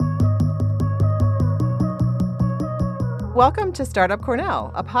Welcome to Startup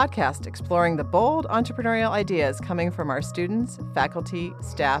Cornell, a podcast exploring the bold entrepreneurial ideas coming from our students, faculty,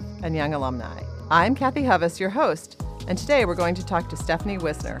 staff, and young alumni. I'm Kathy Hovis, your host, and today we're going to talk to Stephanie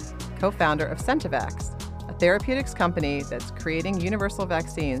Wissner, co-founder of Centevax, a therapeutics company that's creating universal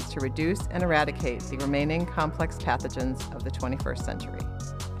vaccines to reduce and eradicate the remaining complex pathogens of the 21st century.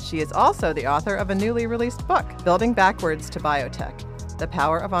 She is also the author of a newly released book, Building Backwards to Biotech: The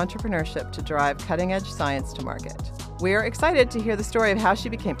Power of Entrepreneurship to Drive Cutting-Edge Science to Market. We're excited to hear the story of how she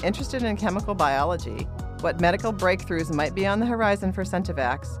became interested in chemical biology, what medical breakthroughs might be on the horizon for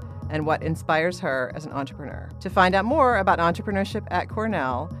Centevax, and what inspires her as an entrepreneur. To find out more about entrepreneurship at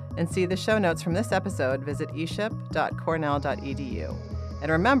Cornell and see the show notes from this episode, visit eship.cornell.edu.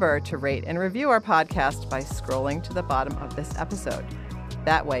 And remember to rate and review our podcast by scrolling to the bottom of this episode.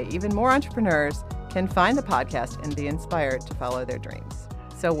 That way, even more entrepreneurs can find the podcast and be inspired to follow their dreams.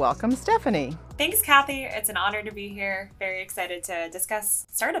 So welcome, Stephanie. Thanks, Kathy. It's an honor to be here. Very excited to discuss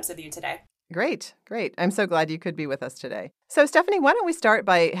startups with you today. Great. I'm so glad you could be with us today. So, Stephanie, why don't we start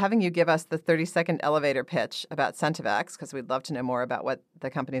by having you give us the 30-second elevator pitch about Centevax, because we'd love to know more about what the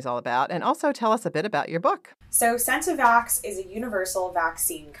company's all about, and also tell us a bit about your book. So, Centevax is a universal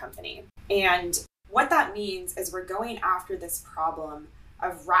vaccine company. And what that means is we're going after this problem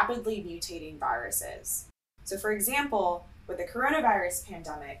of rapidly mutating viruses. So, for example, with the coronavirus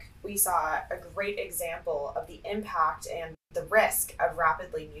pandemic, we saw a great example of the impact and the risk of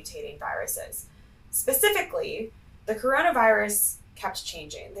rapidly mutating viruses. Specifically, the coronavirus kept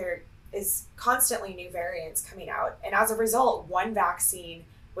changing. There is constantly new variants coming out. And as a result, one vaccine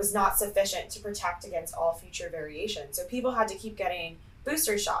was not sufficient to protect against all future variations. So people had to keep getting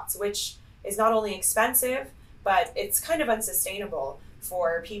booster shots, which is not only expensive, but it's kind of unsustainable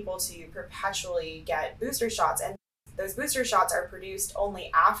for people to perpetually get booster shots. And those booster shots are produced only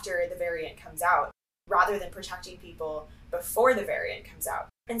after the variant comes out, rather than protecting people before the variant comes out.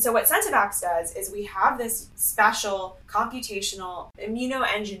 And so what Centevax does is we have this special computational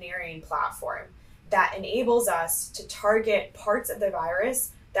immunoengineering platform that enables us to target parts of the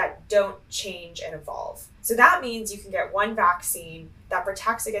virus that don't change and evolve. So that means you can get one vaccine that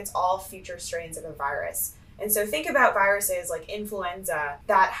protects against all future strains of a virus. And so think about viruses like influenza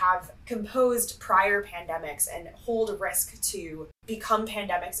that have composed prior pandemics and hold a risk to become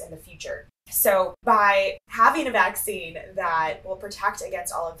pandemics in the future. So by having a vaccine that will protect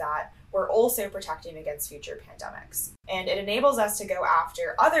against all of that, we're also protecting against future pandemics. And it enables us to go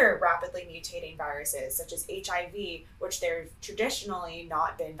after other rapidly mutating viruses, such as HIV, which there've traditionally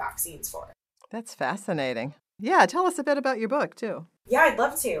not been vaccines for. That's fascinating. Yeah, tell us a bit about your book, too. Yeah, I'd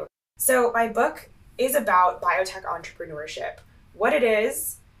love to. So my book is about biotech entrepreneurship, what it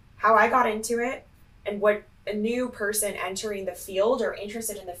is, how I got into it, and what a new person entering the field or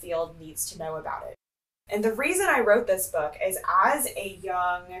interested in the field needs to know about it. And the reason I wrote this book is, as a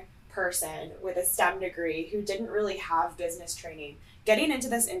young person with a STEM degree who didn't really have business training, getting into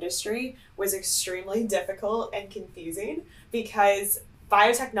this industry was extremely difficult and confusing because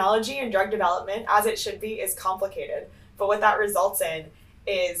biotechnology and drug development, as it should be, is complicated. But what that results in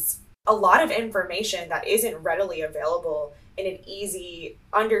is a lot of information that isn't readily available in an easy,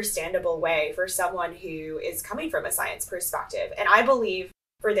 understandable way for someone who is coming from a science perspective. And I believe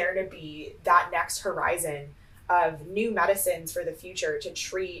for there to be that next horizon of new medicines for the future to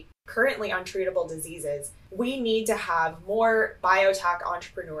treat currently untreatable diseases, we need to have more biotech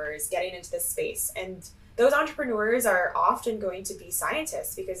entrepreneurs getting into this space. And those entrepreneurs are often going to be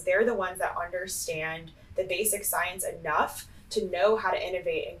scientists because they're the ones that understand the basic science enough to know how to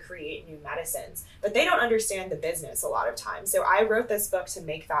innovate and create new medicines. But they don't understand the business a lot of times. So I wrote this book to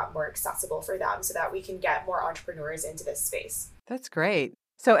make that more accessible for them so that we can get more entrepreneurs into this space. That's great.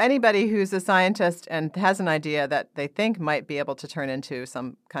 So anybody who's a scientist and has an idea that they think might be able to turn into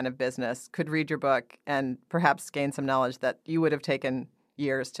some kind of business could read your book and perhaps gain some knowledge that you would have taken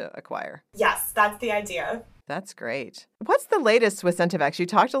years to acquire. Yes, that's the idea. That's great. What's the latest with Centevax? You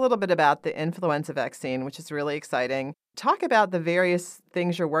talked a little bit about the influenza vaccine, which is really exciting. Talk about the various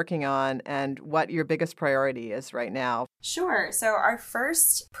things you're working on and what your biggest priority is right now. Sure. So our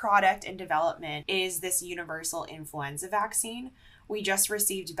first product in development is this universal influenza vaccine. We just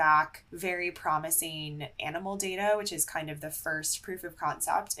received back very promising animal data, which is kind of the first proof of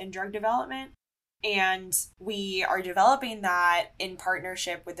concept in drug development. And we are developing that in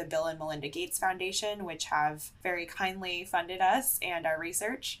partnership with the Bill and Melinda Gates Foundation, which have very kindly funded us and our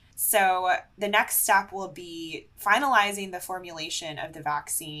research. So the next step will be finalizing the formulation of the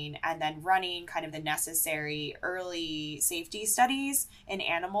vaccine and then running kind of the necessary early safety studies in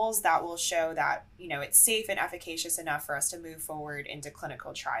animals that will show that, it's safe and efficacious enough for us to move forward into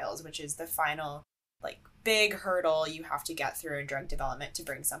clinical trials, which is the final like big hurdle you have to get through in drug development to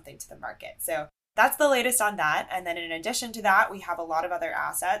bring something to the market. So that's the latest on that. And then in addition to that, we have a lot of other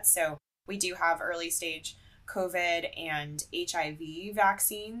assets. So we do have early stage COVID and HIV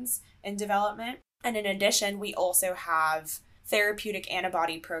vaccines in development. And in addition, we also have therapeutic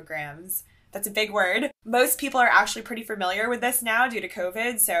antibody programs. That's a big word. Most people are actually pretty familiar with this now due to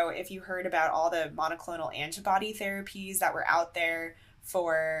COVID. So if you heard about all the monoclonal antibody therapies that were out there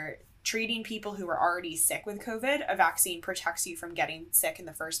for treating people who were already sick with COVID, a vaccine protects you from getting sick in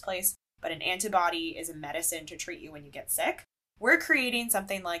the first place, but an antibody is a medicine to treat you when you get sick. We're creating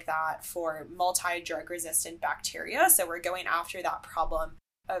something like that for multi-drug resistant bacteria. So we're going after that problem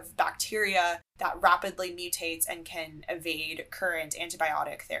of bacteria that rapidly mutates and can evade current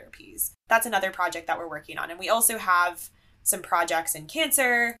antibiotic therapies. That's another project that we're working on. And we also have some projects in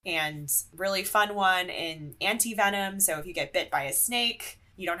cancer and really fun one in anti-venom. So if you get bit by a snake,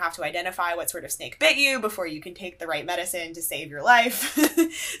 you don't have to identify what sort of snake bit you before you can take the right medicine to save your life.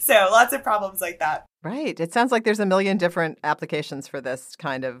 So lots of problems like that. Right. It sounds like there's a million different applications for this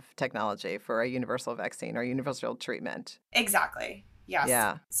kind of technology for a universal vaccine or universal treatment. Exactly. Yes.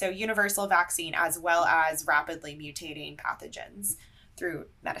 Yeah. So universal vaccine as well as rapidly mutating pathogens through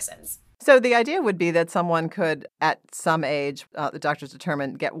medicines. So the idea would be that someone could, at some age, the doctors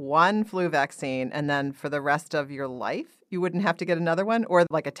determine, get one flu vaccine, and then for the rest of your life, you wouldn't have to get another one, or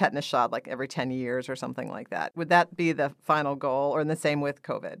like a tetanus shot, like every 10 years or something like that. Would that be the final goal, or the same with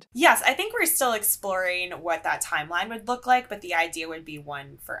COVID? Yes, I think we're still exploring what that timeline would look like, but the idea would be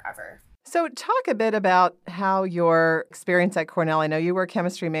one forever. So talk a bit about how your experience at Cornell, I know you were a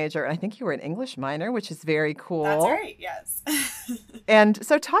chemistry major, and I think you were an English minor, which is very cool. That's right, yes. And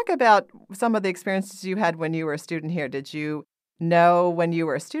so talk about some of the experiences you had when you were a student here. Did you know when you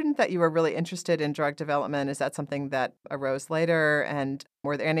were a student that you were really interested in drug development? Is that something that arose later? And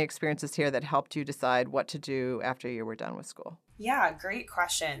were there any experiences here that helped you decide what to do after you were done with school? Yeah, great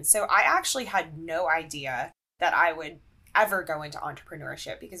question. So I actually had no idea that I would ever go into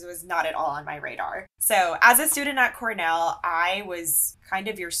entrepreneurship because it was not at all on my radar. So as a student at Cornell, I was kind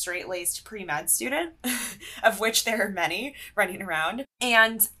of your straight-laced pre-med student, of which there are many running around.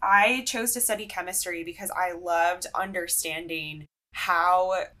 And I chose to study chemistry because I loved understanding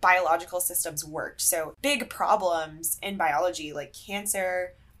how biological systems worked. So big problems in biology like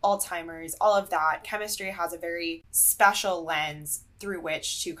cancer, Alzheimer's, all of that, chemistry has a very special lens through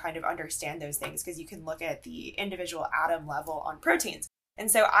which to kind of understand those things because you can look at the individual atom level on proteins. And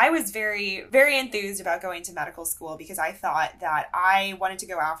so I was very, very enthused about going to medical school because I thought that I wanted to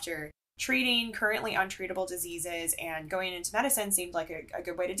go after treating currently untreatable diseases, and going into medicine seemed like a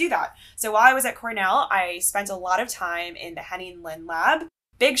good way to do that. So while I was at Cornell, I spent a lot of time in the Henning Lin lab.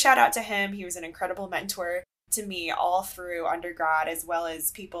 Big shout out to him. He was an incredible mentor to me all through undergrad, as well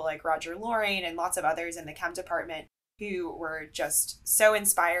as people like Roger Loring and lots of others in the chem department who were just so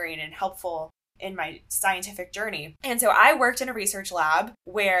inspiring and helpful in my scientific journey. And so I worked in a research lab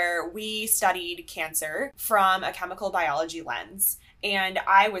where we studied cancer from a chemical biology lens. And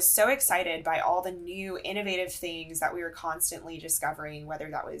I was so excited by all the new innovative things that we were constantly discovering, whether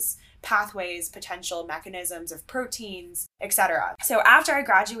that was pathways, potential mechanisms of proteins, etc. So after I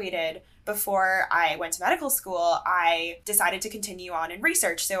graduated, before I went to medical school, I decided to continue on in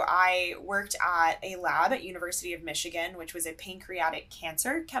research. So I worked at a lab at University of Michigan, which was a pancreatic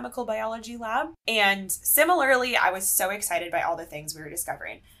cancer chemical biology lab. And similarly, I was so excited by all the things we were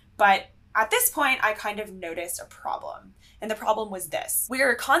discovering. But at this point, I kind of noticed a problem. And the problem was this. We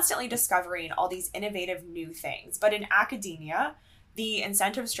are constantly discovering all these innovative new things. But in academia, the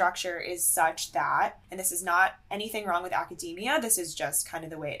incentive structure is such that, and this is not anything wrong with academia, this is just kind of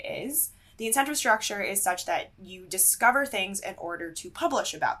the way it is. The incentive structure is such that you discover things in order to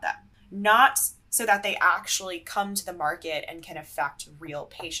publish about them, not so that they actually come to the market and can affect real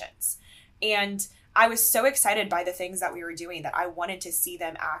patients. And I was so excited by the things that we were doing that I wanted to see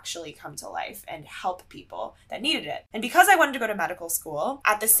them actually come to life and help people that needed it. And because I wanted to go to medical school,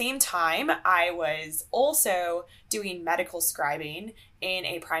 at the same time, I was also doing medical scribing in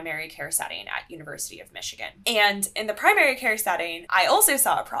a primary care setting at University of Michigan. And in the primary care setting, I also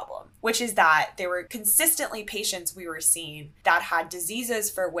saw a problem, which is that there were consistently patients we were seeing that had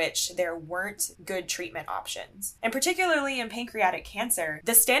diseases for which there weren't good treatment options. And particularly in pancreatic cancer,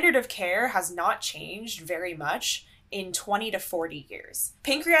 the standard of care has not changed very much in 20 to 40 years.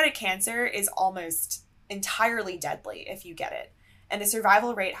 Pancreatic cancer is almost entirely deadly if you get it. And the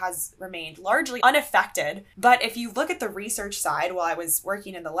survival rate has remained largely unaffected. But if you look at the research side, while I was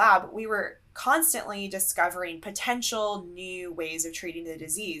working in the lab, we were constantly discovering potential new ways of treating the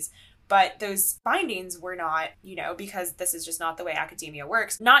disease. But those findings were not, because this is just not the way academia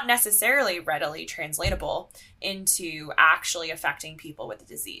works, not necessarily readily translatable into actually affecting people with the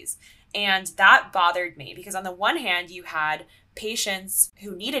disease. And that bothered me because on the one hand, you had patients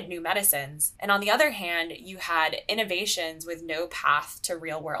who needed new medicines. And on the other hand, you had innovations with no path to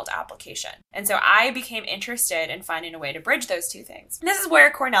real world application. And so I became interested in finding a way to bridge those two things. And this is where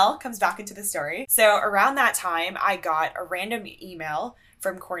Cornell comes back into the story. So around that time, I got a random email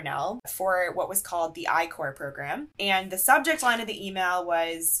from Cornell for what was called the I-Corps program. And the subject line of the email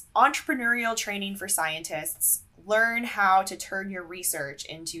was entrepreneurial training for scientists. Learn how to turn your research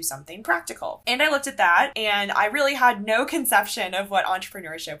into something practical. And I looked at that and I really had no conception of what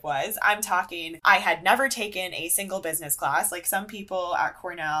entrepreneurship was. I'm talking, I had never taken a single business class. Like some people at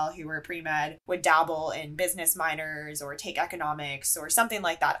Cornell who were pre-med would dabble in business minors or take economics or something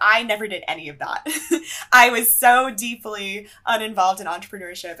like that. I never did any of that. I was so deeply uninvolved in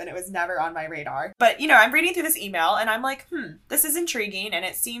entrepreneurship and it was never on my radar. But, I'm reading through this email and I'm like, this is intriguing and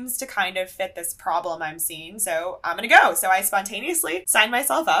it seems to kind of fit this problem I'm seeing. So I'm going to go. So I spontaneously signed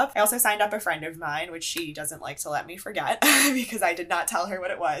myself up. I also signed up a friend of mine, which she doesn't like to let me forget because I did not tell her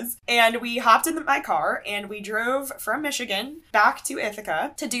what it was. And we hopped in my car and we drove from Michigan back to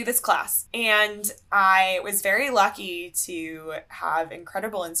Ithaca to do this class. And I was very lucky to have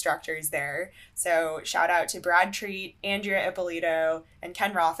incredible instructors there. So shout out to Brad Treat, Andrea Ippolito, and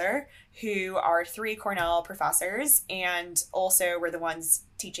Ken Rother, who are 3 Cornell professors and also were the ones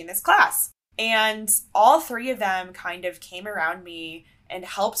teaching this class. And all 3 of them kind of came around me and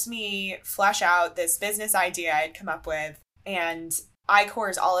helped me flesh out this business idea I'd come up with. And I-Corps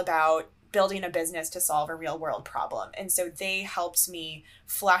is all about building a business to solve a real world problem. And so they helped me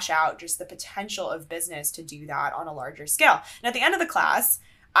flesh out just the potential of business to do that on a larger scale. And at the end of the class,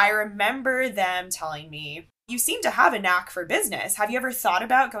 I remember them telling me, you seem to have a knack for business. Have you ever thought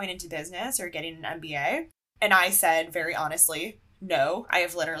about going into business or getting an MBA? And I said very honestly, no, I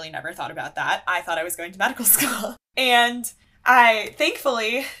have literally never thought about that. I thought I was going to medical school. And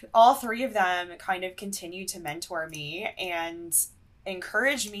thankfully, all 3 of them kind of continued to mentor me and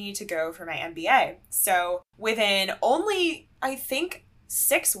encouraged me to go for my MBA. So within only, I think,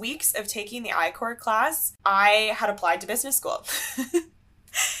 6 weeks of taking the I-Corps class, I had applied to business school.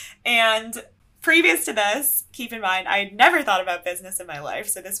 And previous to this, keep in mind, I had never thought about business in my life.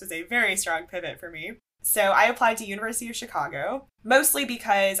 So this was a very strong pivot for me. So I applied to University of Chicago, mostly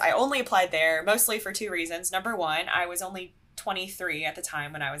because I only applied there, mostly for 2 reasons. Number one, I was only 23 at the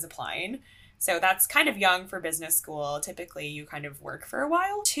time when I was applying. So that's kind of young for business school. Typically, you kind of work for a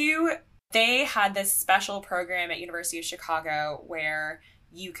while. 2, they had this special program at University of Chicago where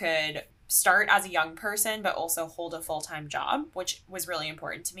you could start as a young person, but also hold a full-time job, which was really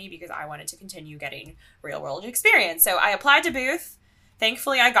important to me because I wanted to continue getting real-world experience. So I applied to Booth.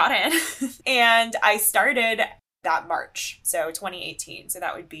 Thankfully, I got in and I started that March, so 2018. So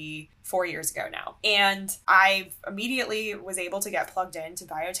that would be 4 years ago now. And I immediately was able to get plugged into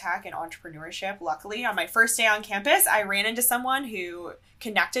biotech and entrepreneurship. Luckily, on my first day on campus, I ran into someone who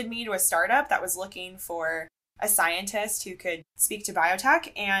connected me to a startup that was looking for a scientist who could speak to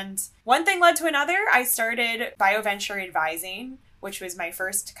biotech. And one thing led to another. I started BioVenture Advising, which was my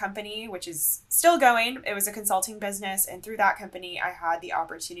first company, which is still going. It was a consulting business. And through that company, I had the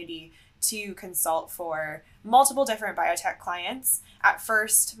opportunity to consult for multiple different biotech clients. At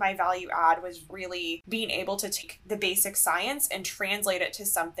first, my value add was really being able to take the basic science and translate it to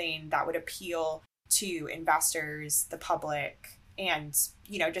something that would appeal to investors, the public, and,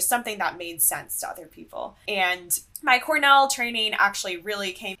 just something that made sense to other people. And my Cornell training actually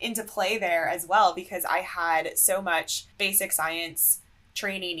really came into play there as well because I had so much basic science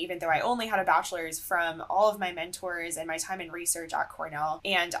training, even though I only had a bachelor's, from all of my mentors and my time in research at Cornell.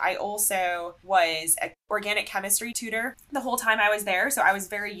 And I also was an organic chemistry tutor the whole time I was there. So I was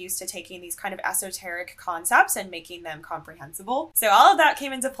very used to taking these kind of esoteric concepts and making them comprehensible. So all of that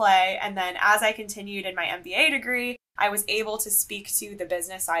came into play. And then as I continued in my MBA degree, I was able to speak to the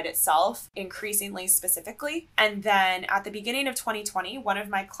business side itself increasingly specifically. And then at the beginning of 2020, one of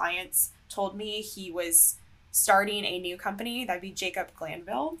my clients told me he was starting a new company. That'd be Jacob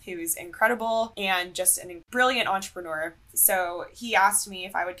Glanville, who's incredible and just a brilliant entrepreneur. So he asked me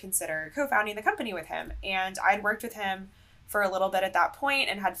if I would consider co-founding the company with him. And I'd worked with him for a little bit at that point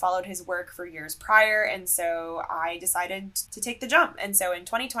and had followed his work for years prior. And so I decided to take the jump. And so in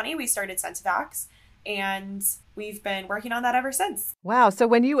 2020, we started Centivax. And we've been working on that ever since. Wow. So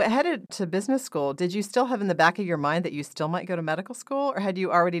when you headed to business school, did you still have in the back of your mind that you still might go to medical school? Or had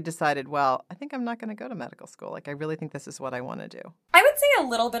you already decided, well, I think I'm not going to go to medical school. Like, I really think this is what I want to do? I would would say a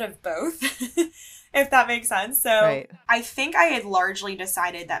little bit of both, if that makes sense. So Right. I think I had largely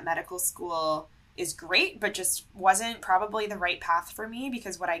decided that medical school is great, but just wasn't probably the right path for me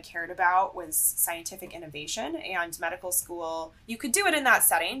because what I cared about was scientific innovation, and medical school, you could do it in that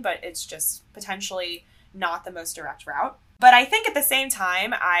setting, but it's just potentially not the most direct route. But I think at the same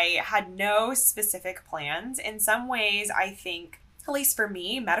time, I had no specific plans. In some ways, I think, at least for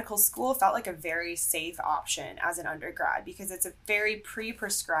me, medical school felt like a very safe option as an undergrad because it's a very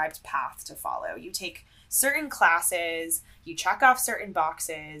pre-prescribed path to follow. You take certain classes, you check off certain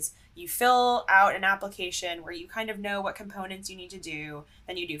boxes, you fill out an application where you kind of know what components you need to do.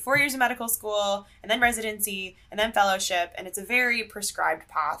 Then you do 4 years of medical school, and then residency, and then fellowship, and it's a very prescribed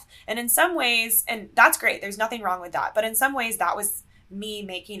path. And in some ways, and that's great, there's nothing wrong with that, but in some ways that was me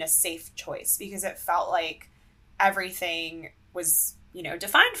making a safe choice because it felt like everything was,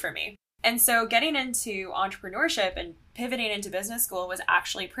 defined for me. And so getting into entrepreneurship and pivoting into business school was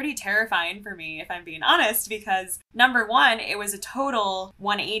actually pretty terrifying for me, if I'm being honest, because number one, it was a total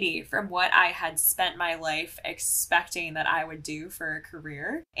 180 from what I had spent my life expecting that I would do for a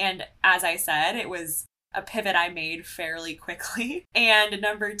career. And as I said, it was a pivot I made fairly quickly. And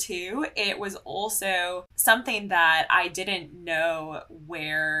number two, it was also something that I didn't know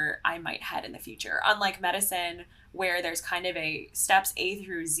where I might head in the future. Unlike medicine, where there's kind of a steps A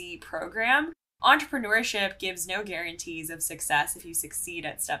through Z program, entrepreneurship gives no guarantees of success if you succeed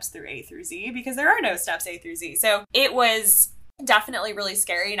at steps through A through Z because there are no steps A through Z. So it was definitely really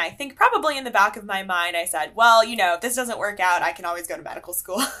scary. And I think probably in the back of my mind, I said, well, if this doesn't work out, I can always go to medical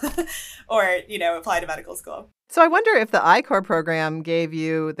school or, apply to medical school. So I wonder if the I-Corps program gave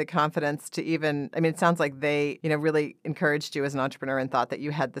you the confidence to even, it sounds like they, really encouraged you as an entrepreneur and thought that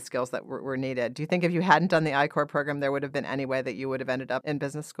you had the skills that were needed. Do you think if you hadn't done the I-Corps program, there would have been any way that you would have ended up in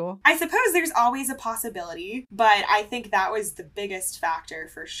business school? I suppose there's always a possibility, but I think that was the biggest factor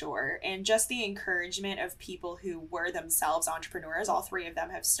for sure. And just the encouragement of people who were themselves entrepreneurs. All three of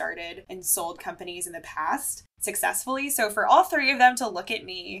them have started and sold companies in the past successfully. So for all three of them to look at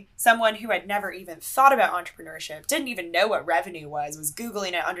me, someone who had never even thought about entrepreneurship, didn't even know what revenue was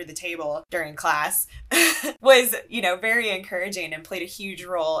Googling it under the table during class, was, very encouraging and played a huge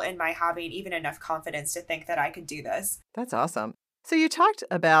role in my having even enough confidence to think that I could do this. That's awesome. So you talked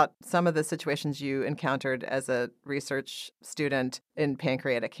about some of the situations you encountered as a research student in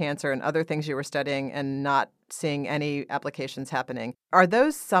pancreatic cancer and other things you were studying and not seeing any applications happening. Are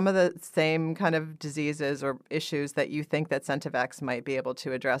those some of the same kind of diseases or issues that you think that Centivex might be able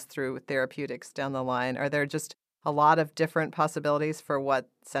to address through therapeutics down the line? Are there just a lot of different possibilities for what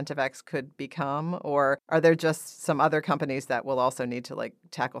Centivex could become? Or are there just some other companies that will also need to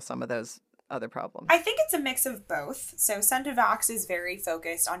tackle some of those other problems? I think it's a mix of both. So Centivex is very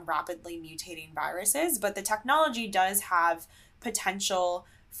focused on rapidly mutating viruses, but the technology does have potential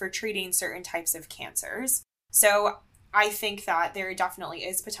for treating certain types of cancers. So I think that there definitely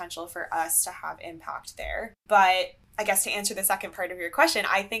is potential for us to have impact there. But I guess to answer the second part of your question,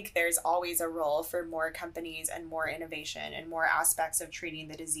 I think there's always a role for more companies and more innovation and more aspects of treating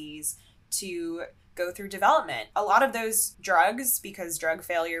the disease to go through development. A lot of those drugs, because drug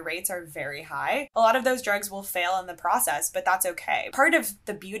failure rates are very high, a lot of those drugs will fail in the process, but that's okay. Part of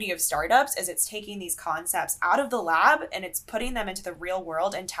the beauty of startups is it's taking these concepts out of the lab and it's putting them into the real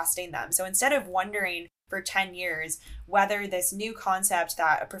world and testing them. So instead of wondering for 10 years whether this new concept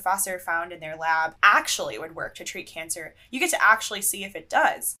that a professor found in their lab actually would work to treat cancer, you get to actually see if it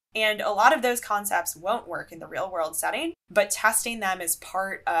does. And a lot of those concepts won't work in the real world setting, but testing them is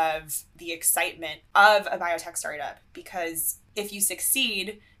part of the excitement of a biotech startup, because if you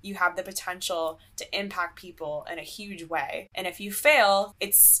succeed, you have the potential to impact people in a huge way. And if you fail,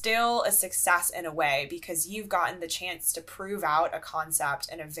 it's still a success in a way because you've gotten the chance to prove out a concept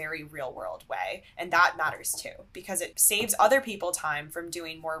in a very real world way. And that matters too, because it saves other people time from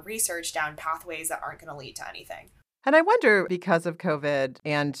doing more research down pathways that aren't going to lead to anything. And I wonder, because of COVID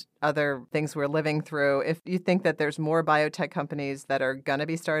and other things we're living through, if you think that there's more biotech companies that are going to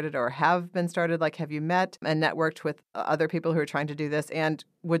be started or have been started. Have you met and networked with other people who are trying to do this? And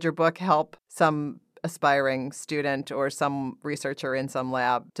would your book help some aspiring student or some researcher in some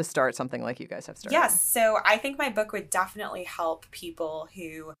lab to start something like you guys have started? Yes. So I think my book would definitely help people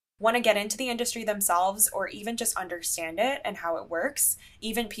who want to get into the industry themselves or even just understand it and how it works.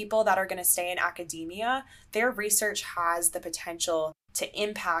 Even people that are going to stay in academia, their research has the potential to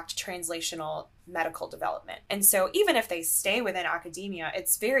impact translational medical development. And so even if they stay within academia,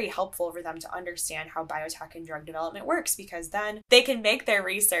 it's very helpful for them to understand how biotech and drug development works, because then they can make their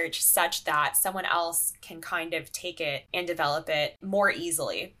research such that someone else can kind of take it and develop it more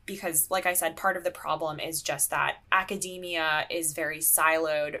easily. Because like I said, part of the problem is just that academia is very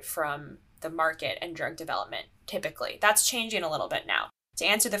siloed from the market and drug development, typically. That's changing a little bit now. To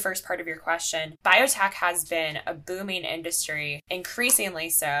answer the first part of your question, biotech has been a booming industry, increasingly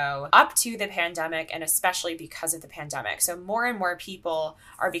so, up to the pandemic and especially because of the pandemic. So more and more people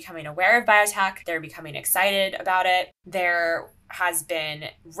are becoming aware of biotech. They're becoming excited about it. There has been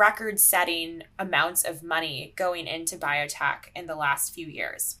record-setting amounts of money going into biotech in the last few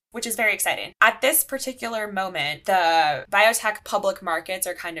years, which is very exciting. At this particular moment, the biotech public markets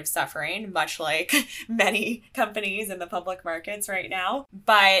are kind of suffering, much like many companies in the public markets right now.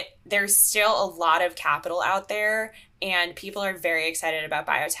 But there's still a lot of capital out there, and people are very excited about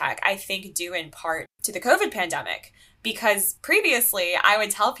biotech, I think due in part to the COVID pandemic. Because previously, I would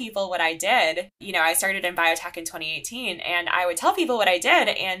tell people what I did. You know, I started in biotech in 2018, and I would tell people what I did,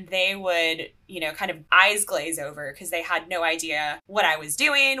 and they would, kind of eyes glaze over because they had no idea what I was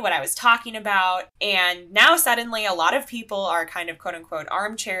doing, what I was talking about. And now suddenly, a lot of people are kind of quote unquote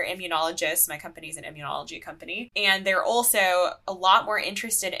armchair immunologists. My company's an immunology company, and they're also a lot more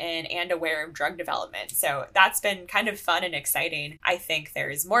interested in and aware of drug development. So that's been kind of fun and exciting. I think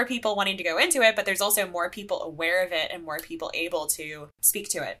there's more people wanting to go into it, but there's also more people aware of it and more people able to speak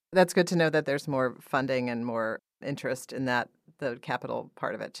to it. That's good to know that there's more funding and more interest in that, the capital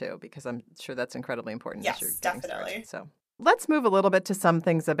part of it too, because I'm sure that's incredibly important. Yes, definitely. So let's move a little bit to some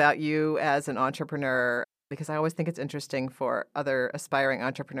things about you as an entrepreneur, because I always think it's interesting for other aspiring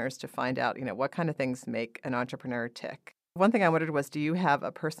entrepreneurs to find out, what kind of things make an entrepreneur tick. One thing I wondered was, do you have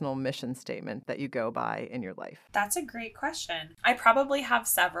a personal mission statement that you go by in your life? That's a great question. I probably have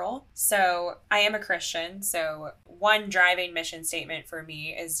several. So I am a Christian. So one driving mission statement for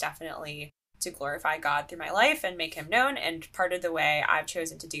me is definitely to glorify God through my life and make him known. And part of the way I've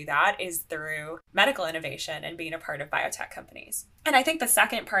chosen to do that is through medical innovation and being a part of biotech companies. And I think the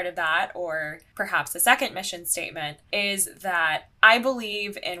second part of that, or perhaps the second mission statement, is that I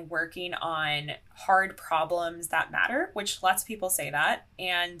believe in working on hard problems that matter, which lots of people say that.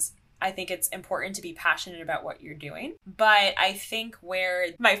 And I think it's important to be passionate about what you're doing. But I think where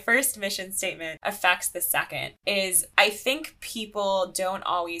my first mission statement affects the second is I think people don't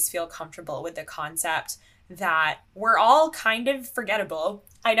always feel comfortable with the concept that we're all kind of forgettable.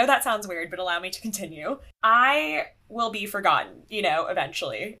 I know that sounds weird, but allow me to continue. I will be forgotten,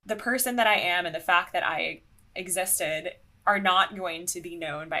 eventually. The person that I am and the fact that I existed are not going to be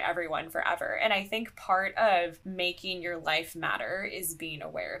known by everyone forever. And I think part of making your life matter is being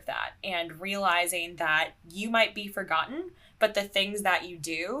aware of that and realizing that you might be forgotten, but the things that you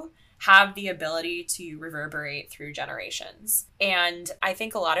do have the ability to reverberate through generations. And I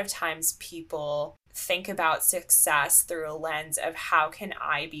think a lot of times people think about success through a lens of how can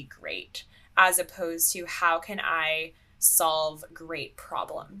I be great, as opposed to how can I solve great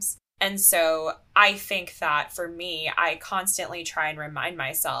problems. And so I think that for me, I constantly try and remind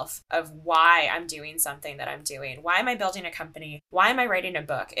myself of why I'm doing something that I'm doing. Why am I building a company? Why am I writing a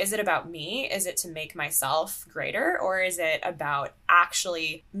book? Is it about me? Is it to make myself greater? Or is it about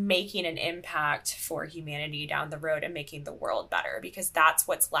actually making an impact for humanity down the road and making the world better? Because that's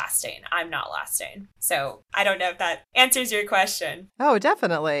what's lasting. I'm not lasting. So I don't know if that answers your question. Oh,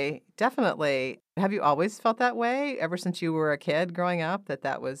 definitely. Definitely. Have you always felt that way ever since you were a kid growing up,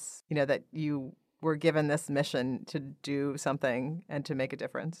 that was, that you were given this mission to do something and to make a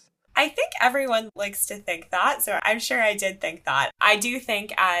difference? I think everyone likes to think that, so I'm sure I did think that. I do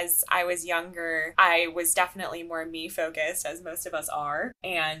think as I was younger, I was definitely more me-focused, as most of us are,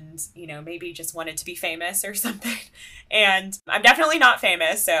 and, maybe just wanted to be famous or something. And I'm definitely not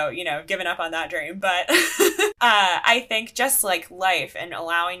famous, so, given up on that dream. But I think just like life and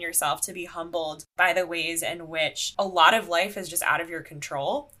allowing yourself to be humbled by the ways in which a lot of life is just out of your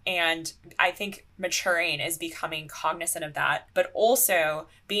control. And I think maturing is becoming cognizant of that, but also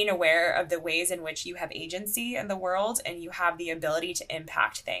being aware of the ways in which you have agency in the world and you have the ability to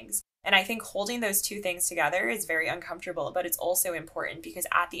impact things. And I think holding those two things together is very uncomfortable, but it's also important because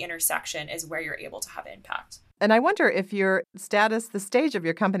at the intersection is where you're able to have impact. And I wonder if your status, the stage of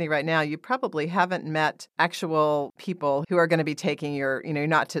your company right now, you probably haven't met actual people who are going to be taking your, you're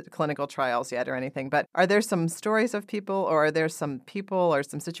not to clinical trials yet or anything, but are there some stories of people, or are there some people or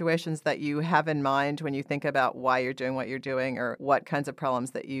some situations that you have in mind when you think about why you're doing what you're doing, or what kinds of problems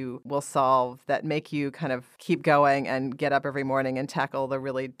that you will solve that make you kind of keep going and get up every morning and tackle the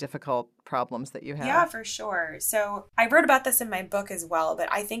really difficult problems that you have. Yeah, for sure. So I wrote about this in my book as well,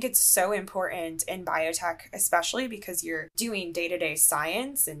 but I think it's so important in biotech, especially because you're doing day-to-day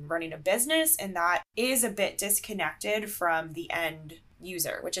science and running a business, and that is a bit disconnected from the end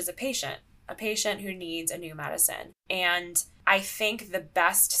user, which is a patient who needs a new medicine. And I think the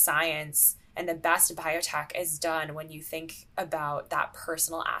best science and the best biotech is done when you think about that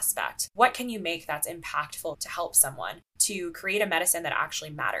personal aspect. What can you make that's impactful to help someone, to create a medicine that actually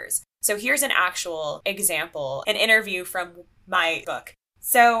matters? So here's an actual example, an interview from my book.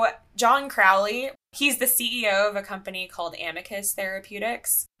 So John Crowley, he's the CEO of a company called Amicus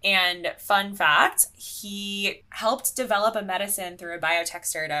Therapeutics. And fun fact, he helped develop a medicine through a biotech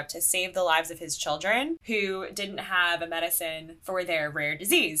startup to save the lives of his children who didn't have a medicine for their rare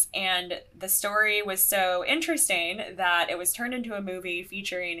disease. And the story was so interesting that it was turned into a movie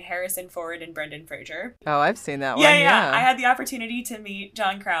featuring Harrison Ford and Brendan Fraser. Oh, I've seen that one. Yeah. I had the opportunity to meet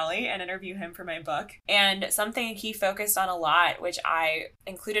John Crowley and interview him for my book. And something he focused on a lot, which I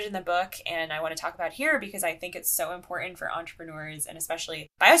included in the book and I want to talk about here because I think it's so important for entrepreneurs and especially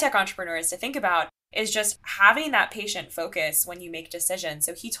biotech entrepreneurs to think about, is just having that patient focus when you make decisions.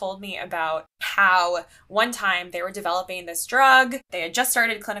 So he told me about how one time they were developing this drug. They had just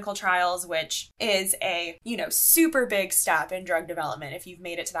started clinical trials, which is a, super big step in drug development if you've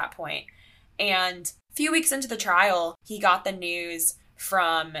made it to that point. And a few weeks into the trial, he got the news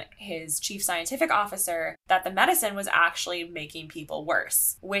from his chief scientific officer that the medicine was actually making people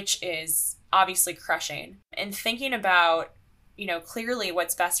worse, which is obviously crushing. And thinking about clearly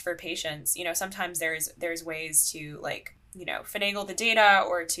what's best for patients. Sometimes there's ways to finagle the data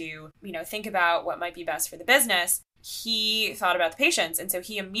or to, think about what might be best for the business. He thought about the patients. And so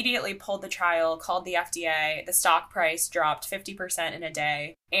he immediately pulled the trial, called the FDA. The stock price dropped 50% in a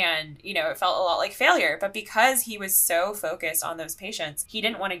day. And, it felt a lot like failure. But because he was so focused on those patients, he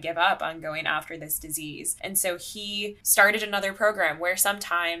didn't want to give up on going after this disease. And so he started another program where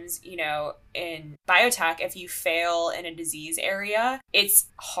sometimes, in biotech, if you fail in a disease area, it's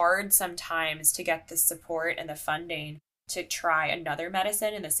hard sometimes to get the support and the funding to try another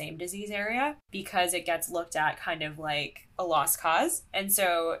medicine in the same disease area because it gets looked at kind of like a lost cause. And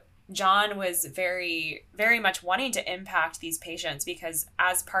so John was very, very much wanting to impact these patients because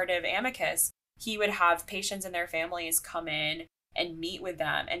as part of Amicus, he would have patients and their families come in and meet with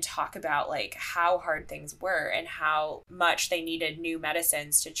them and talk about how hard things were and how much they needed new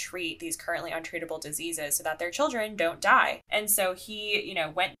medicines to treat these currently untreatable diseases so that their children don't die. And so he,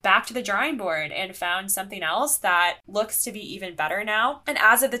 went back to the drawing board and found something else that looks to be even better now. And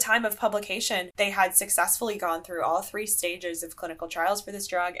as of the time of publication, they had successfully gone through all 3 stages of clinical trials for this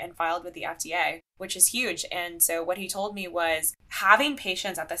drug and filed with the FDA, which is huge. And so what he told me was having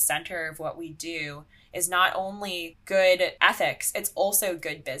patients at the center of what we do is not only good ethics, it's also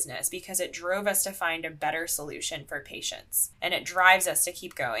good business because it drove us to find a better solution for patients. And it drives us to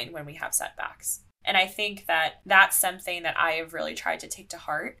keep going when we have setbacks. And I think that that's something that I have really tried to take to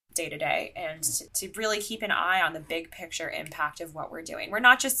heart day to day and to really keep an eye on the big picture impact of what we're doing. We're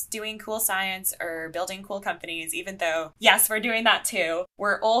not just doing cool science or building cool companies, even though, yes, we're doing that too.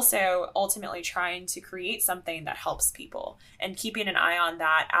 We're also ultimately trying to create something that helps people, and keeping an eye on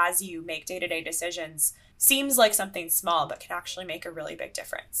that as you make day-to-day decisions seems like something small, but can actually make a really big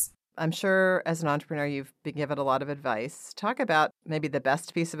difference. I'm sure as an entrepreneur, you've been given a lot of advice. Talk about maybe the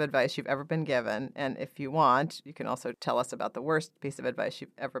best piece of advice you've ever been given. And if you want, you can also tell us about the worst piece of advice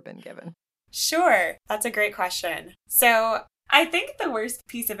you've ever been given. Sure. That's a great question. So I think the worst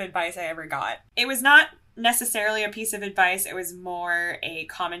piece of advice I ever got, it was not necessarily a piece of advice. It was more a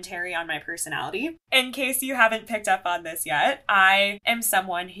commentary on my personality. In case you haven't picked up on this yet, I am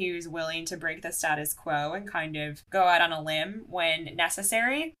someone who's willing to break the status quo and kind of go out on a limb when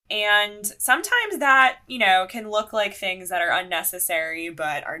necessary. And sometimes that, can look like things that are unnecessary,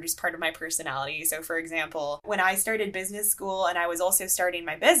 but are just part of my personality. So for example, when I started business school and I was also starting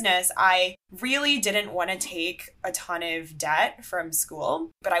my business, I really didn't want to take a ton of debt from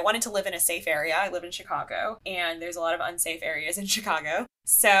school, but I wanted to live in a safe area. I live in Chicago, and there's a lot of unsafe areas in Chicago.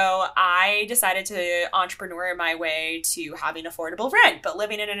 So I decided to entrepreneur my way to having affordable rent, but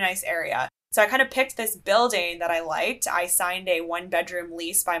living in a nice area. So I kind of picked this building that I liked. I signed a 1-bedroom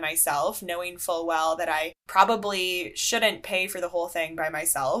lease by myself, knowing full well that I probably shouldn't pay for the whole thing by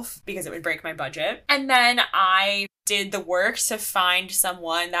myself because it would break my budget. And then I did the work to find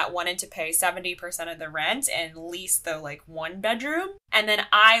someone that wanted to pay 70% of the rent and lease the 1 bedroom. And then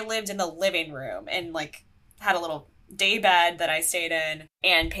I lived in the living room and had a little day bed that I stayed in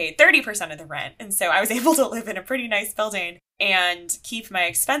and paid 30% of the rent. And so I was able to live in a pretty nice building and keep my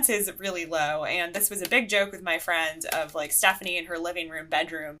expenses really low. And this was a big joke with my friend of like Stephanie in her living room,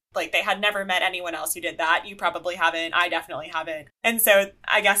 bedroom. Like they had never met anyone else who did that. You probably haven't. I definitely haven't. And so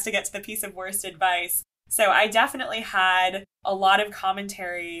I guess to get to the piece of worst advice. So I definitely had a lot of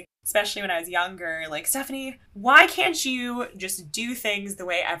commentary, especially when I was younger, like, Stephanie, why can't you just do things the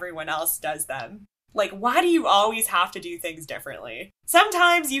way everyone else does them? Like, why do you always have to do things differently?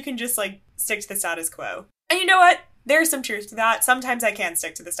 Sometimes you can just like stick to the status quo. And you know what? There's some truth to that. Sometimes I can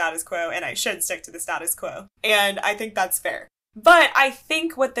stick to the status quo and I should stick to the status quo. And I think that's fair. But I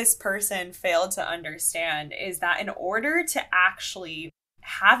think what this person failed to understand is that in order to actually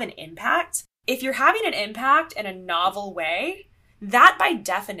have an impact, if you're having an impact in a novel way, that by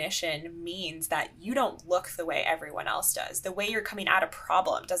definition means that you don't look the way everyone else does. The way you're coming at a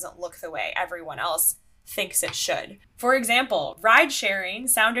problem doesn't look the way everyone else thinks it should. For example, ride sharing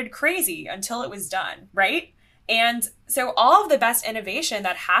sounded crazy until it was done, right? And so all of the best innovation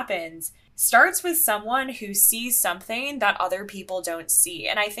that happens starts with someone who sees something that other people don't see.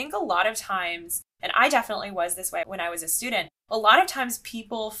 And I think a lot of times, and I definitely was this way when I was a student, a lot of times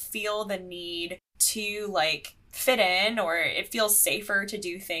people feel the need to like fit in, or it feels safer to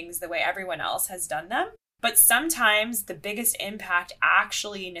do things the way everyone else has done them. But sometimes the biggest impact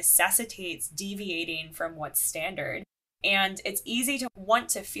actually necessitates deviating from what's standard. And it's easy to want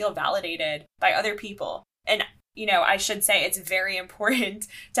to feel validated by other people. And, you know, I should say it's very important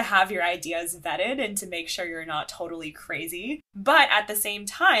to have your ideas vetted and to make sure you're not totally crazy. But at the same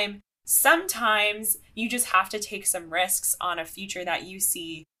time, sometimes you just have to take some risks on a future that you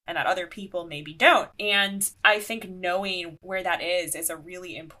see and that other people maybe don't. And I think knowing where that is a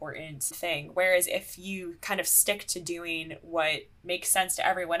really important thing. Whereas if you kind of stick to doing what makes sense to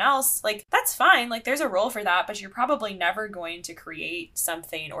everyone else, like that's fine. Like there's a role for that, but you're probably never going to create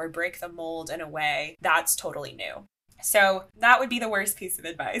something or break the mold in a way that's totally new. So that would be the worst piece of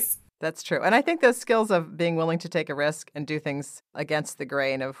advice. That's true. And I think those skills of being willing to take a risk and do things against the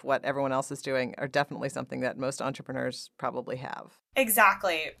grain of what everyone else is doing are definitely something that most entrepreneurs probably have.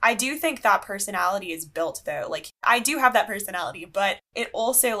 Exactly. I do think that personality is built though. Like I do have that personality, but it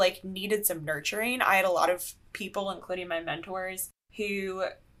also like needed some nurturing. I had a lot of people, including my mentors, who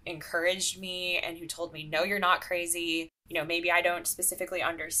encouraged me and who told me, no, you're not crazy. You know, maybe I don't specifically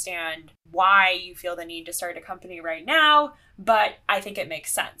understand why you feel the need to start a company right now, but I think it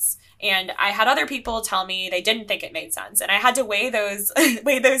makes sense. And I had other people tell me they didn't think it made sense. And I had to weigh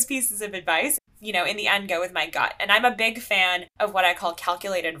those pieces of advice, you know, in the end, go with my gut. And I'm a big fan of what I call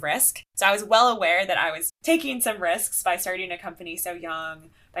calculated risk. So I was well aware that I was taking some risks by starting a company so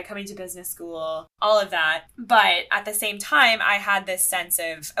young, by coming to business school, all of that. But at the same time, I had this sense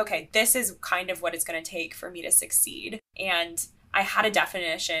of, okay, this is kind of what it's going to take for me to succeed. And I had a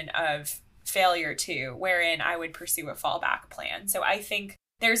definition of failure too, wherein I would pursue a fallback plan. So I think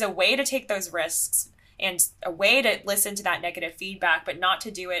there's a way to take those risks and a way to listen to that negative feedback, but not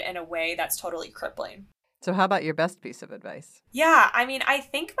to do it in a way that's totally crippling. So how about your best piece of advice? Yeah, I mean, I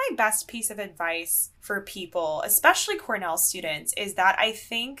think my best piece of advice for people, especially Cornell students, is that I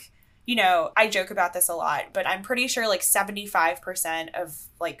think, you know, I joke about this a lot, but I'm pretty sure like 75% of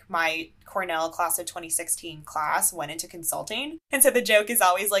like my Cornell class of 2016 class went into consulting. And so the joke is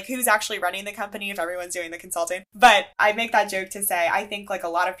always like, who's actually running the company if everyone's doing the consulting? But I make that joke to say, I think like a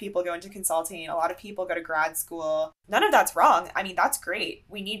lot of people go into consulting, a lot of people go to grad school. None of that's wrong. I mean, that's great.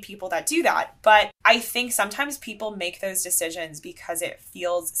 We need people that do that. But I think sometimes people make those decisions because it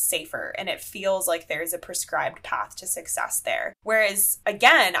feels safer and it feels like there's a prescribed path to success there. Whereas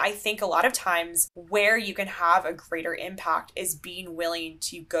again, I think a lot of times where you can have a greater impact is being willing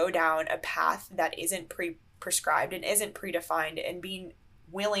to go down a path that isn't prescribed and isn't predefined, and being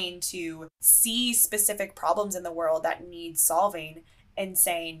willing to see specific problems in the world that need solving and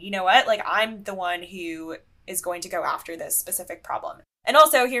saying, you know what, like I'm the one who is going to go after this specific problem. And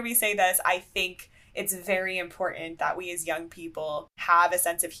also, hear me say this, I think it's very important that we as young people have a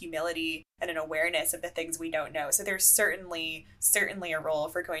sense of humility and an awareness of the things we don't know. So there's certainly a role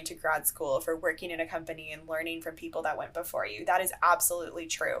for going to grad school, for working in a company and learning from people that went before you. That is absolutely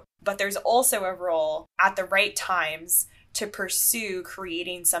true. But there's also a role at the right times to pursue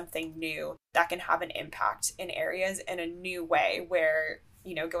creating something new that can have an impact in areas in a new way where,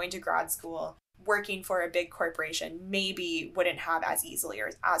 you know, going to grad school working for a big corporation maybe wouldn't have as easily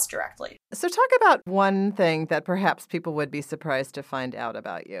or as directly. So talk about one thing that perhaps people would be surprised to find out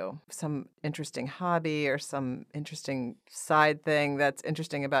about you. Some interesting hobby or some interesting side thing that's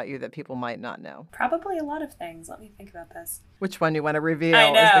interesting about you that people might not know. Probably a lot of things. Let me think about this. Which one you want to reveal I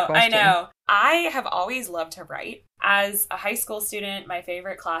is the question. I know. I have always loved to write. As a high school student, my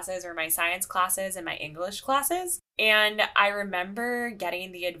favorite classes were my science classes and my English classes. And I remember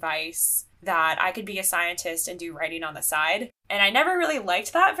getting the advice that I could be a scientist and do writing on the side. And I never really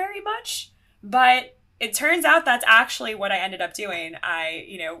liked that very much, but it turns out that's actually what I ended up doing. I,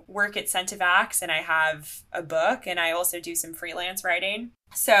 work at Centivax and I have a book and I also do some freelance writing.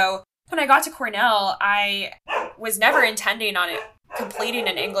 So when I got to Cornell, I was never intending on it completing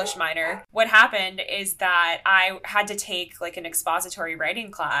an English minor. What happened is that I had to take like an expository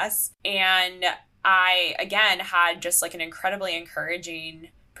writing class, and I again had just like an incredibly encouraging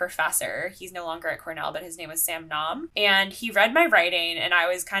professor. He's no longer at Cornell, but his name was Sam Nam. And he read my writing and I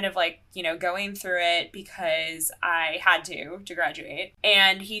was kind of like, going through it because I had to graduate.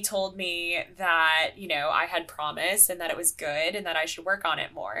 And he told me that, I had promise and that it was good and that I should work on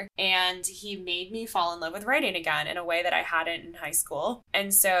it more. And he made me fall in love with writing again in a way that I hadn't in high school.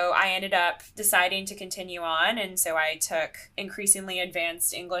 And so I ended up deciding to continue on. And so I took increasingly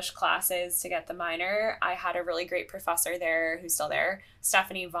advanced English classes to get the minor. I had a really great professor there who's still there,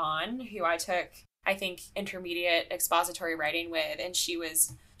 Stephanie Vaughn, who I took, I think, intermediate expository writing with, and she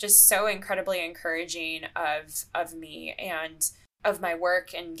was just so incredibly encouraging of me and of my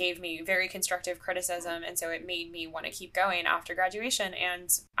work and gave me very constructive criticism. And so it made me want to keep going after graduation, and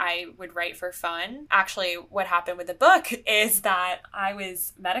I would write for fun. Actually, what happened with the book is that I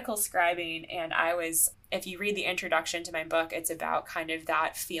was medical scribing, and if you read the introduction to my book, it's about kind of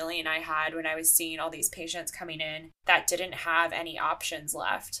that feeling I had when I was seeing all these patients coming in that didn't have any options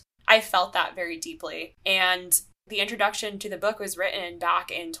left. I felt that very deeply. And the introduction to the book was written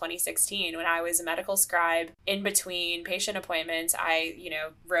back in 2016 when I was a medical scribe. In between patient appointments, I,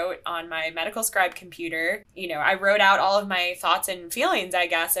 wrote on my medical scribe computer. I wrote out all of my thoughts and feelings, I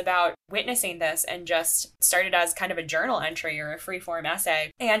guess, about witnessing this, and just started as kind of a journal entry or a free-form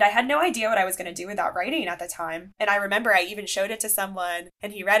essay. And I had no idea what I was going to do with that writing at the time. And I remember I even showed it to someone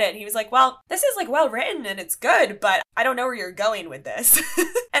and he read it and he was like, well, this is like well written and it's good, but I don't know where you're going with this.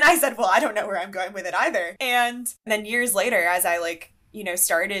 And I said, well, I don't know where I'm going with it either. And then years later, as I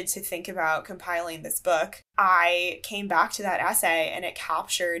started to think about compiling this book, I came back to that essay and it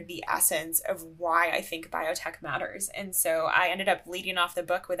captured the essence of why I think biotech matters. And so I ended up leading off the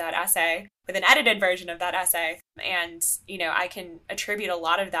book with that essay, with an edited version of that essay. And, I can attribute a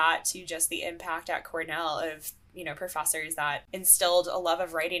lot of that to just the impact at Cornell of professors that instilled a love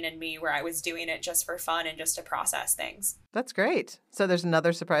of writing in me, where I was doing it just for fun and just to process things. That's great. So there's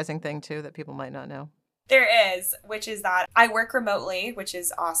another surprising thing too that people might not know. There is, which is that I work remotely, which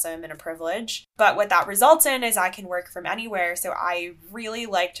is awesome and a privilege. But what that results in is I can work from anywhere. So I really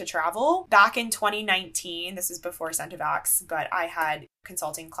like to travel. Back in 2019, this is before Centivax, but I had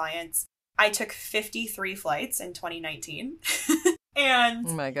consulting clients. I took 53 flights in 2019. And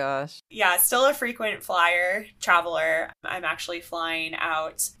oh my gosh. Yeah, still a frequent traveler. I'm actually flying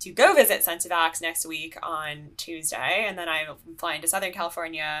out to go visit Centivax next week on Tuesday, and then I'm flying to Southern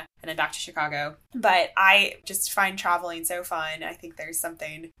California and then back to Chicago. But I just find traveling so fun. I think there's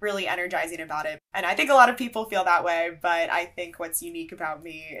something really energizing about it. And I think a lot of people feel that way, but I think what's unique about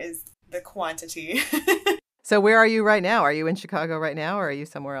me is the quantity. So where are you right now? Are you in Chicago right now, or are you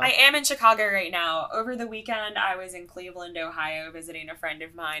somewhere else? I am in Chicago right now. Over the weekend, I was in Cleveland, Ohio, visiting a friend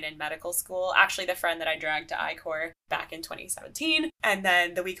of mine in medical school. Actually, the friend that I dragged to I-Corps back in 2017. And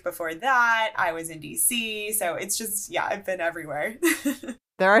then the week before that, I was in DC. So it's just, I've been everywhere.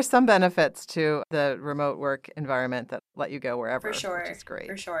 There are some benefits to the remote work environment that let you go wherever. For sure. Which is great.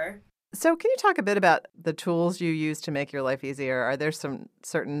 For sure. So can you talk a bit about the tools you use to make your life easier? Are there some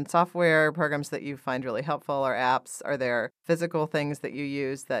certain software programs that you find really helpful, or apps? Are there physical things that you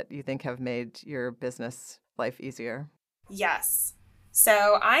use that you think have made your business life easier? Yes.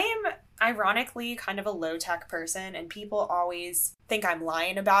 So I am ironically kind of a low-tech person, and people always think I'm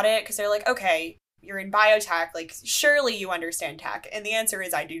lying about it because they're like, okay, you're in biotech, like, surely you understand tech. And the answer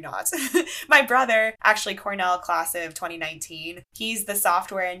is I do not. My brother, actually Cornell class of 2019, he's the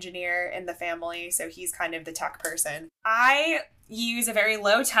software engineer in the family, so he's kind of the tech person. I use a very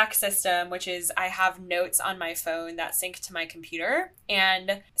low tech system, which is I have notes on my phone that sync to my computer.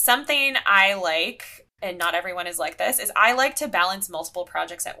 And something I like, and not everyone is like this, is I like to balance multiple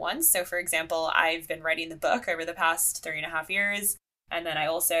projects at once. So for example, I've been writing the book over the past 3.5 years. And then I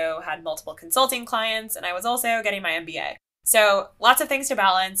also had multiple consulting clients, and I was also getting my MBA. So lots of things to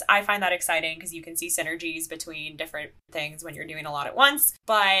balance. I find that exciting because you can see synergies between different things when you're doing a lot at once.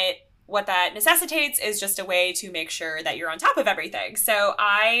 But what that necessitates is just a way to make sure that you're on top of everything. So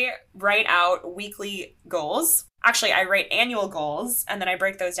I write out weekly goals. Actually, I write annual goals, and then I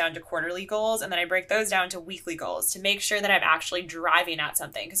break those down to quarterly goals, and then I break those down to weekly goals to make sure that I'm actually driving at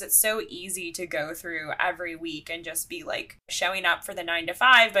something, because it's so easy to go through every week and just be like showing up for the 9 to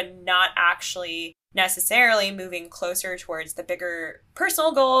 5, but not actually necessarily moving closer towards the bigger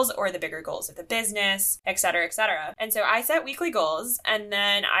personal goals or the bigger goals of the business, et cetera, et cetera. And so I set weekly goals, and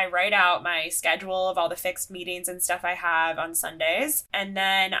then I write out my schedule of all the fixed meetings and stuff I have on Sundays. And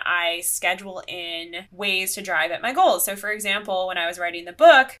then I schedule in ways to drive at my goals. So for example, when I was writing the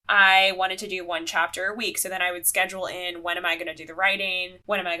book, I wanted to do 1 chapter a week. So then I would schedule in, when am I going to do the writing?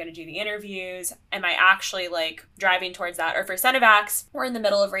 When am I going to do the interviews? Am I actually like driving towards that? Or for Cenovax, we're in the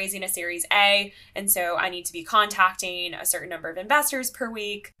middle of raising a Series A. And so I need to be contacting a certain number of investors per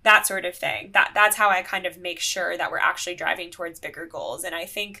week, that sort of thing. That's how I kind of make sure that we're actually driving towards bigger goals. And I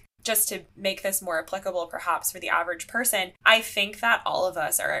think, just to make this more applicable perhaps for the average person, I think that all of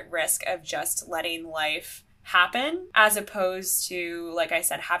us are at risk of just letting life happen as opposed to, like I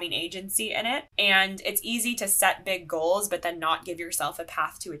said, having agency in it. And it's easy to set big goals, but then not give yourself a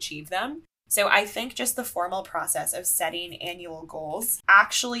path to achieve them. So I think just the formal process of setting annual goals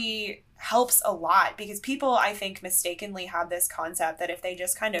actually helps a lot, because people, I think, mistakenly have this concept that if they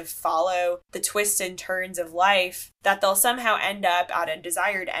just kind of follow the twists and turns of life, that they'll somehow end up at a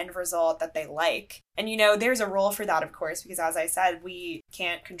desired end result that they like. And, you know, there's a role for that, of course, because as I said, we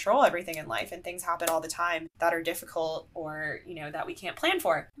can't control everything in life, and things happen all the time that are difficult or, you know, that we can't plan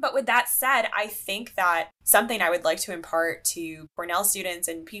for. But with that said, I think that something I would like to impart to Cornell students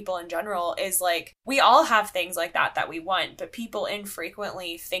and people in general is like, we all have things like that we want, but people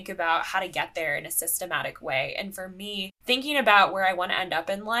infrequently think about how to get there in a systematic way. And for me, thinking about where I want to end up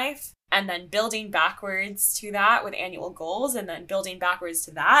in life and then building backwards to that with annual goals, and then building backwards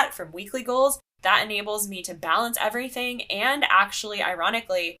to that from weekly goals, that enables me to balance everything and actually,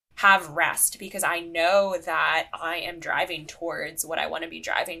 ironically, have rest, because I know that I am driving towards what I want to be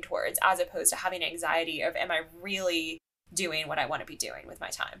driving towards, as opposed to having anxiety of, am I really doing what I want to be doing with my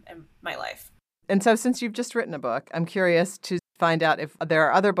time and my life? And so since you've just written a book, I'm curious to find out if there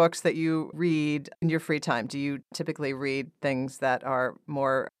are other books that you read in your free time. Do you typically read things that are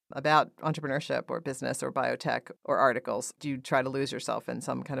more about entrepreneurship or business or biotech or articles? Do you try to lose yourself in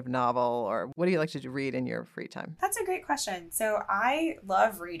some kind of novel, or what do you like to read in your free time? That's a great question. So I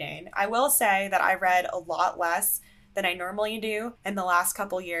love reading. I will say that I read a lot less than I normally do in the last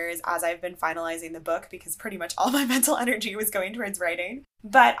couple years as I've been finalizing the book, because pretty much all my mental energy was going towards writing.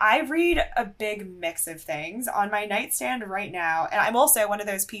 But I read a big mix of things on my nightstand right now. And I'm also one of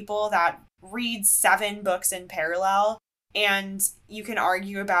those people that reads 7 books in parallel. And you can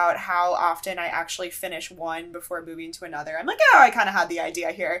argue about how often I actually finish one before moving to another. I'm like, oh, I kind of had the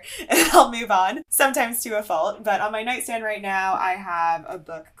idea here, and I'll move on, sometimes to a fault. But on my nightstand right now, I have a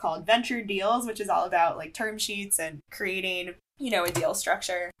book called Venture Deals, which is all about like term sheets and creating, you know, a deal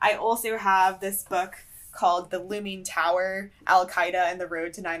structure. I also have this book called The Looming Tower, Al-Qaeda and the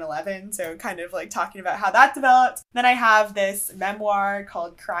Road to 9/11. So kind of like talking about how that developed. Then I have this memoir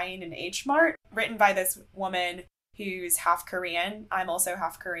called Crying in H Mart, written by this woman who's half Korean. I'm also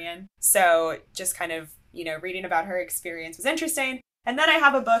half Korean. So just kind of, you know, reading about her experience was interesting. And then I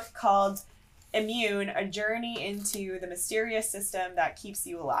have a book called Immune, A Journey into the Mysterious System That Keeps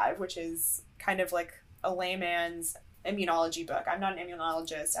You Alive, which is kind of like a layman's immunology book. I'm not an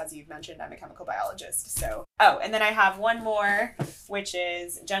immunologist, as you've mentioned. I'm a chemical biologist. So, and then I have one more, which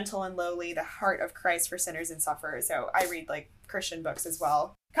is Gentle and Lowly, The Heart of Christ for Sinners and Sufferers. So I read like Christian books as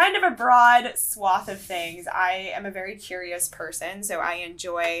well. Kind of a broad swath of things. I am a very curious person, so I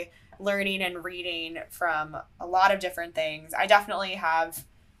enjoy learning and reading from a lot of different things. I definitely have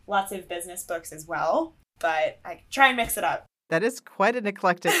lots of business books as well, but I try and mix it up. That is quite an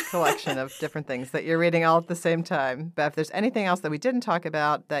eclectic collection of different things that you're reading all at the same time. But if there's anything else that we didn't talk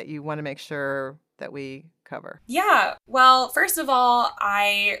about that you want to make sure that we cover. Yeah. Well, first of all,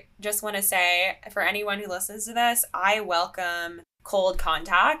 I just want to say, for anyone who listens to this, I welcome cold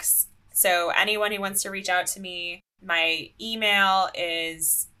contacts. So anyone who wants to reach out to me, my email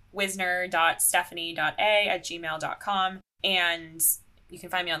is wisner.stephanie.a@gmail.com, and you can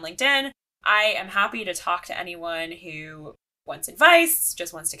find me on LinkedIn. I am happy to talk to anyone who wants advice,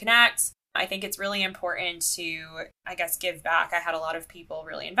 just wants to connect. I think it's really important to, I guess, give back. I had a lot of people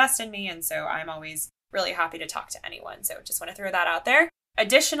really invest in me, and so I'm always really happy to talk to anyone. So just want to throw that out there.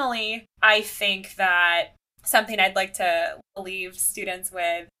 Additionally, I think that something I'd like to leave students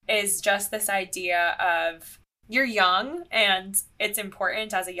with is just this idea of you're young and it's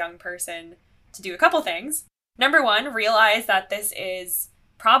important as a young person to do a couple things. Number one, realize that this is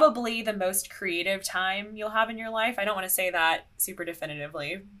probably the most creative time you'll have in your life. I don't want to say that super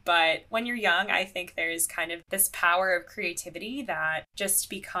definitively, but when you're young, I think there's kind of this power of creativity that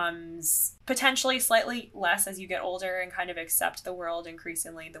just becomes potentially slightly less as you get older and kind of accept the world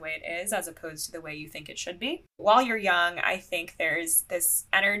increasingly the way it is, as opposed to the way you think it should be. While you're young, I think there's this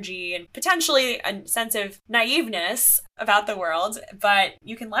energy and potentially a sense of naiveness about the world, but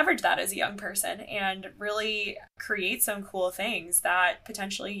you can leverage that as a young person and really create some cool things that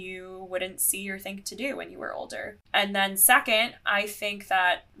potentially you wouldn't see or think to do when you were older. And then second, I think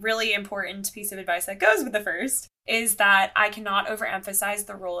that really important piece of advice that goes with the first is that I cannot overemphasize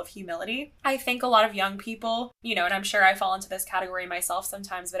the role of humility. I think a lot of young people, and I'm sure I fall into this category myself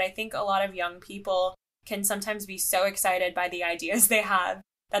sometimes, but I think a lot of young people can sometimes be so excited by the ideas they have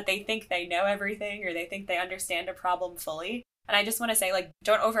that they think they know everything or they think they understand a problem fully. And I just want to say,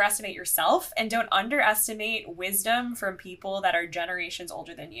 don't overestimate yourself and don't underestimate wisdom from people that are generations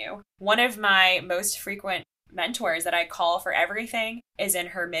older than you. One of my most frequent mentors that I call for everything is in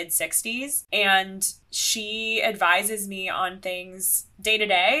her mid-60s, and she advises me on things day to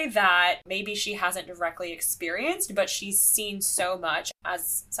day that maybe she hasn't directly experienced, but she's seen so much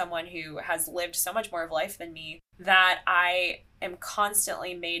as someone who has lived so much more of life than me that I am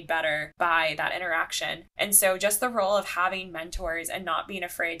constantly made better by that interaction. And so just the role of having mentors and not being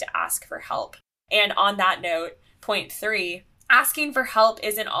afraid to ask for help. And on that note, point 3, asking for help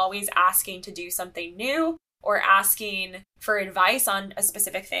isn't always asking to do something new or asking for advice on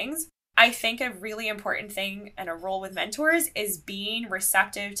specific things. I think a really important thing and a role with mentors is being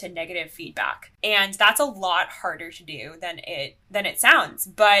receptive to negative feedback. And that's a lot harder to do than it sounds,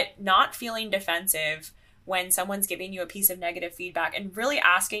 but not feeling defensive when someone's giving you a piece of negative feedback and really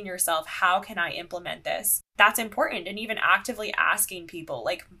asking yourself, how can I implement this? That's important. And even actively asking people,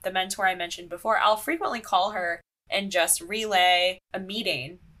 like the mentor I mentioned before, I'll frequently call her and just relay a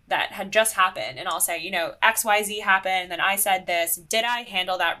meeting that had just happened. And I'll say, XYZ happened, and then I said this. Did I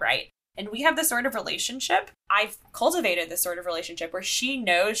handle that right? And we have this sort of relationship. I've cultivated this sort of relationship where she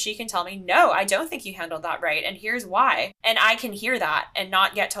knows she can tell me, no, I don't think you handled that right. And here's why. And I can hear that and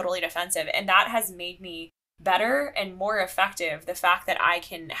not get totally defensive. And that has made me better and more effective. The fact that I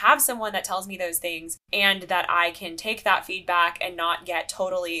can have someone that tells me those things and that I can take that feedback and not get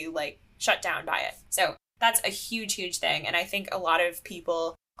totally shut down by it. So that's a huge, huge thing. And I think a lot of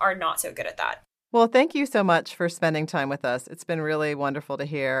people are not so good at that. Well, thank you so much for spending time with us. It's been really wonderful to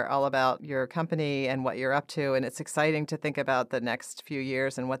hear all about your company and what you're up to, and it's exciting to think about the next few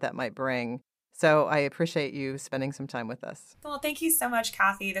years and what that might bring. So I appreciate you spending some time with us. Well, thank you so much,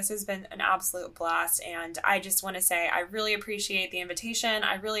 Kathy. This has been an absolute blast, and I just want to say I really appreciate the invitation.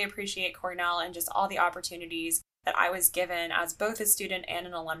 I really appreciate Cornell and just all the opportunities that I was given as both a student and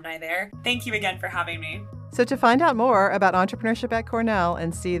an alumni there. Thank you again for having me. So to find out more about entrepreneurship at Cornell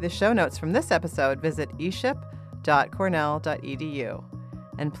and see the show notes from this episode, visit eship.cornell.edu.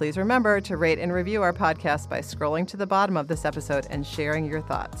 And please remember to rate and review our podcast by scrolling to the bottom of this episode and sharing your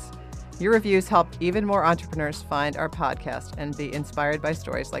thoughts. Your reviews help even more entrepreneurs find our podcast and be inspired by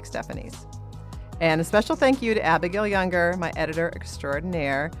stories like Stephanie's. And a special thank you to Abigail Younger, my editor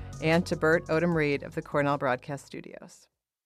extraordinaire, and to Bert Odom Reed of the Cornell Broadcast Studios.